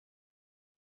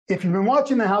If you've been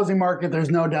watching the housing market, there's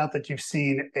no doubt that you've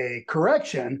seen a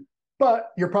correction,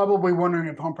 but you're probably wondering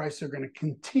if home prices are going to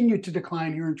continue to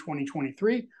decline here in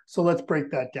 2023. So let's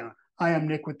break that down. I am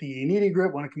Nick with the Iannitti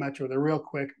Group. I want to come at you with a real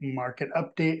quick market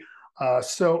update.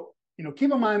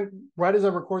 Keep in mind, right as I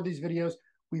record these videos,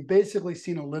 we've basically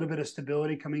seen a little bit of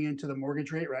stability coming into the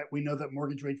mortgage rate, right? We know that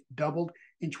mortgage rates doubled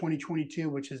in 2022,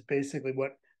 which is basically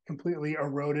what completely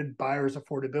eroded buyers'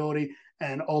 affordability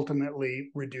and ultimately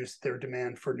reduced their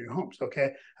demand for new homes,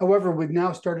 okay? However, we've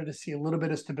now started to see a little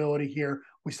bit of stability here.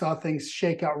 We saw things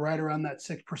shake out right around that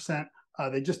 6%.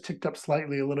 They just ticked up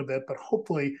slightly a little bit, but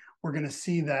hopefully we're going to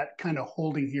see that kind of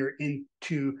holding here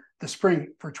into the spring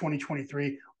for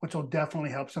 2023, which will definitely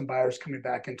help some buyers coming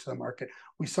back into the market.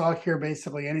 We saw here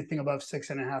basically anything above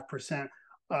 6.5%.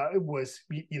 It was,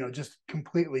 just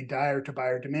completely dire to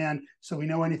buyer demand. So we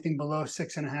know anything below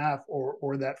 6.5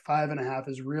 or that 5.5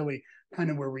 is really kind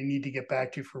of where we need to get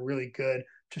back to for really good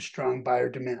to strong buyer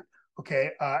demand.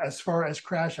 Okay. As far as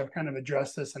crash, I've kind of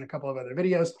addressed this in a couple of other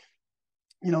videos.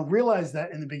 Realize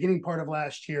that in the beginning part of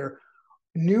last year,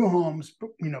 new homes,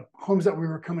 homes that we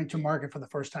were coming to market for the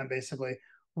first time, basically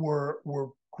were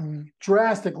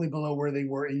drastically below where they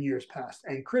were in years past.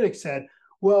 And critics said,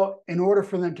 well, in order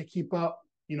for them to keep up,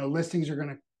 listings are going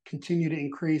to continue to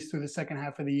increase through the second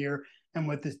half of the year. And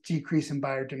with this decrease in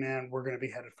buyer demand, we're going to be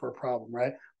headed for a problem,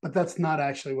 right? But that's not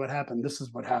actually what happened. This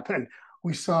is what happened.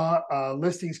 We saw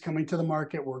listings coming to the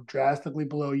market were drastically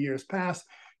below years past.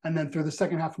 And then through the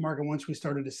second half of the market, once we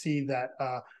started to see that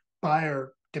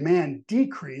buyer demand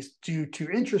decrease due to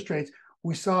interest rates,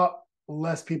 we saw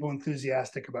less people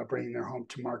enthusiastic about bringing their home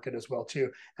to market as well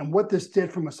too. And what this did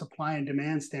from a supply and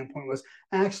demand standpoint was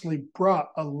actually brought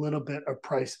a little bit of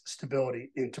price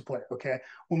stability into play, okay?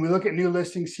 When we look at new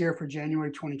listings here for January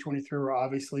 2023, we're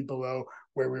obviously below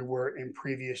where we were in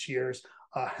previous years.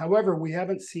 However, we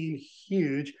haven't seen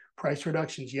huge price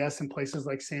reductions. Yes, in places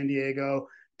like San Diego,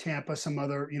 Tampa, some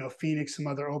other, Phoenix, some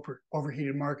other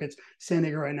overheated markets. San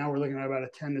Diego right now, we're looking at about a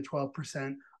 10 to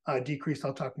 12% decrease.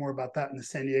 I'll talk more about that in the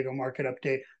San Diego market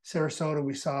update. Sarasota,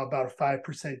 we saw about a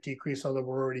 5% decrease, although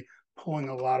we're already pulling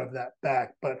a lot of that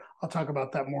back. But I'll talk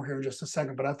about that more here in just a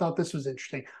second. But I thought this was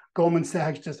interesting. Goldman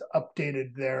Sachs just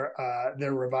updated their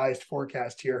revised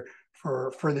forecast here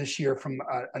for this year from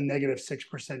a negative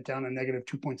 6% down to negative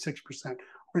 2.6%. We're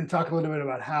going to talk a little bit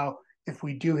about how if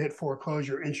we do hit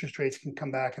foreclosure, interest rates can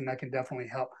come back, and that can definitely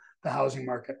help the housing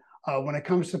market. When it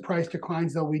comes to price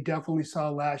declines, though, we definitely saw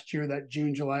last year that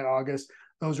June, July, August,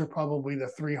 those are probably the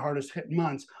three hardest hit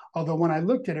months. Although when I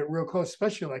looked at it real close,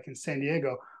 especially like in San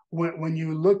Diego, when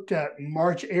you looked at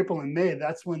March, April, and May,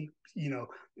 that's when,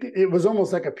 it was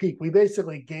almost like a peak. We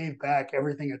basically gave back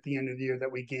everything at the end of the year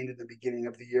that we gained at the beginning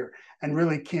of the year and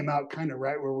really came out kind of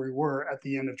right where we were at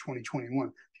the end of 2021,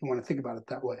 if you want to think about it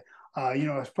that way.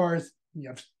 As far as,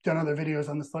 I've done other videos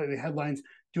on this lately, headlines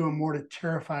doing more to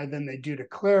terrify than they do to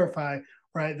clarify,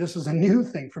 right? This is a new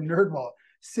thing from NerdWallet.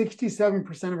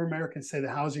 67% of Americans say the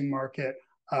housing market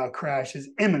crash is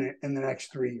imminent in the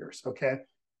next 3 years, okay?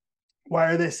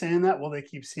 Why are they saying that? Well, they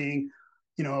keep seeing,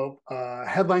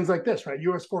 headlines like this, right?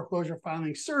 U.S. foreclosure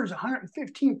filings surged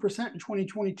 115% in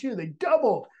 2022. They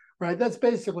doubled, right? That's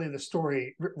basically the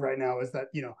story right now is that,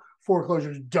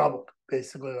 foreclosures doubled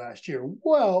basically last year.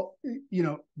 Well,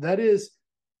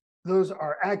 those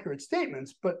are accurate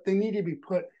statements, but they need to be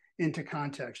put into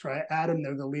context, right? Adam,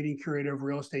 they're the leading curator of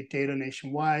real estate data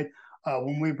nationwide.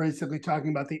 When we're basically talking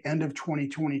about the end of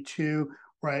 2022,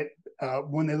 right?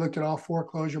 When they looked at all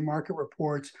foreclosure market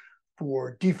reports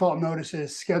for default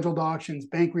notices, scheduled auctions,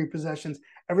 bank repossessions,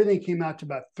 everything came out to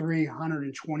about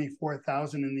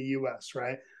 324,000 in the US,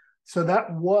 right? So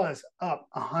that was up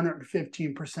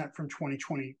 115% from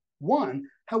 2021.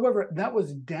 However, that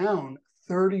was down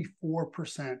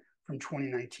 34% from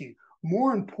 2019.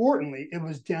 More importantly, it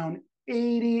was down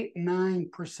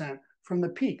 89% from the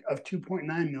peak of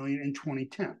 2.9 million in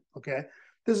 2010, okay?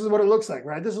 This is what it looks like,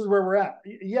 right? This is where we're at.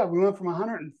 Yeah, we went from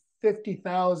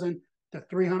 150,000 to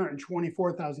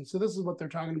 324,000. So this is what they're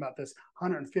talking about, this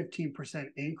 115%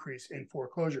 increase in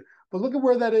foreclosure. But look at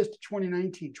where that is to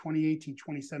 2019, 2018,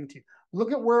 2017.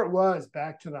 Look at where it was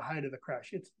back to the height of the crash.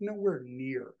 It's nowhere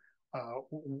near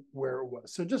where it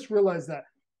was. So just realize that,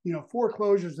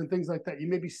 foreclosures and things like that, you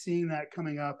may be seeing that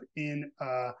coming up in,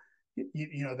 the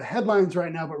headlines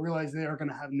right now, but realize they are going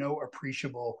to have no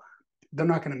appreciable, they're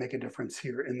not going to make a difference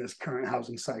here in this current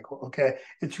housing cycle, okay?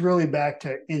 It's really back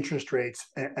to interest rates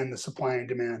and the supply and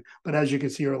demand. But as you can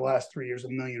see, over the last 3 years,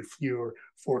 1 million fewer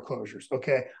foreclosures,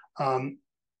 okay?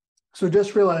 So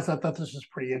just realize I thought this was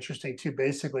pretty interesting too.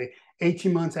 Basically,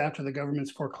 18 months after the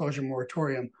government's foreclosure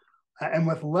moratorium, and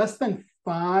with less than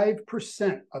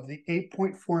 5% of the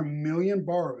 8.4 million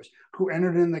borrowers who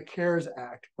entered in the CARES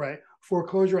Act, right,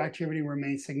 foreclosure activity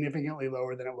remains significantly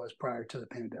lower than it was prior to the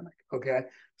pandemic, okay?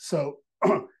 So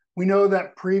we know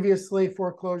that previously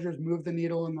foreclosures moved the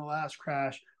needle in the last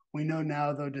crash. We know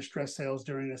now, though, distressed sales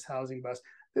during this housing bust,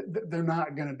 they're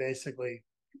not going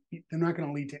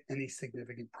to lead to any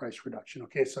significant price reduction,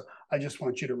 okay? So I just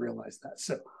want you to realize that.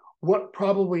 So what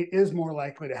probably is more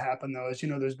likely to happen, though, is,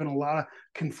 there's been a lot of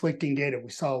conflicting data. We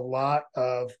saw a lot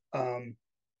of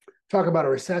talk about a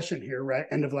recession here, right?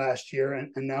 End of last year,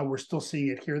 and now we're still seeing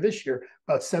it here this year.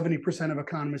 About 70% of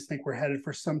economists think we're headed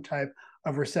for some type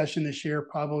of recession this year.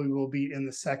 Probably will be in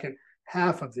the second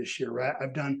half of this year, right?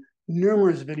 I've done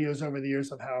numerous videos over the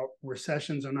years of how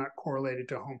recessions are not correlated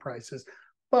to home prices,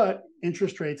 but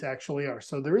interest rates actually are.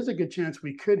 So there is a good chance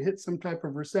we could hit some type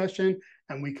of recession,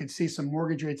 and we could see some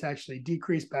mortgage rates actually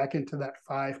decrease back into that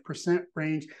 5%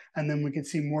 range. And then we could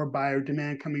see more buyer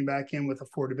demand coming back in with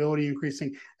affordability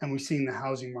increasing. And we've seen the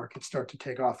housing market start to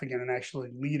take off again and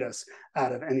actually lead us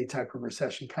out of any type of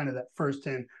recession, kind of that first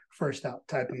in, first out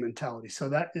type of mentality. So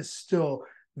that is still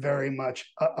very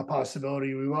much a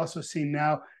possibility. We've also seen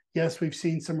now, yes, we've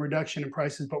seen some reduction in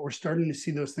prices, but we're starting to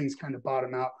see those things kind of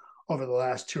bottom out over the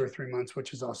last 2 or 3 months,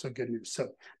 which is also good news. So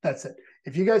that's it.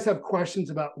 If you guys have questions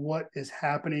about what is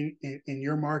happening in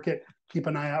your market, keep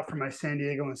an eye out for my San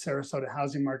Diego and Sarasota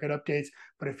housing market updates.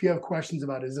 But if you have questions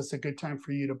about, is this a good time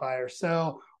for you to buy or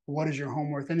sell? What is your home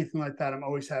worth? Anything like that, I'm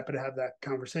always happy to have that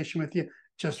conversation with you.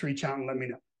 Just reach out and let me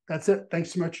know. That's it.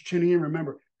 Thanks so much for tuning in.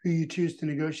 Remember, who you choose to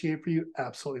negotiate for you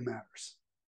absolutely matters.